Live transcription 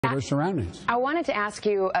Their surroundings. I wanted to ask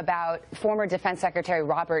you about former Defense Secretary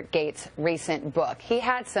Robert Gates' recent book. He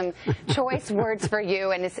had some choice words for you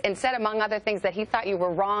and said, among other things, that he thought you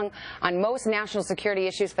were wrong on most national security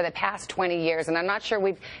issues for the past 20 years. And I'm not sure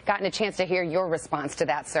we've gotten a chance to hear your response to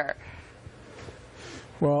that, sir.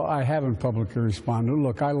 Well, I haven't publicly responded.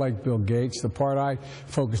 Look, I like Bill Gates. The part I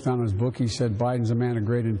focused on in his book, he said Biden's a man of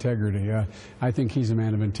great integrity. I think he's a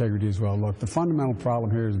man of integrity as well. Look, the fundamental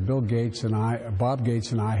problem here is Bob Gates and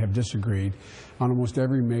I have disagreed on almost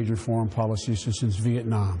every major foreign policy issue since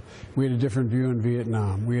Vietnam. We had a different view on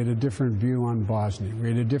Vietnam. We had a different view on Bosnia. We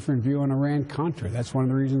had a different view on Iran-Contra. That's one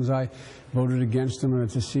of the reasons I voted against him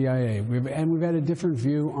at the CIA. We've had a different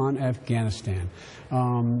view on Afghanistan.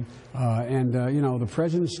 You know, the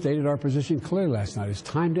President stated our position clearly last night. It's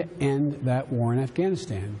time to end that war in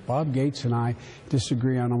Afghanistan. Bob Gates and I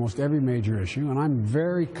disagree on almost every major issue, and I'm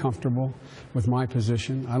very comfortable with my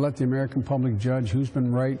position. I let the American public judge who's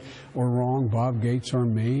been right or wrong, Bob Gates or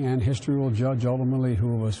me, and history will judge ultimately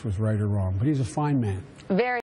who of us was right or wrong. But he's a fine man. Very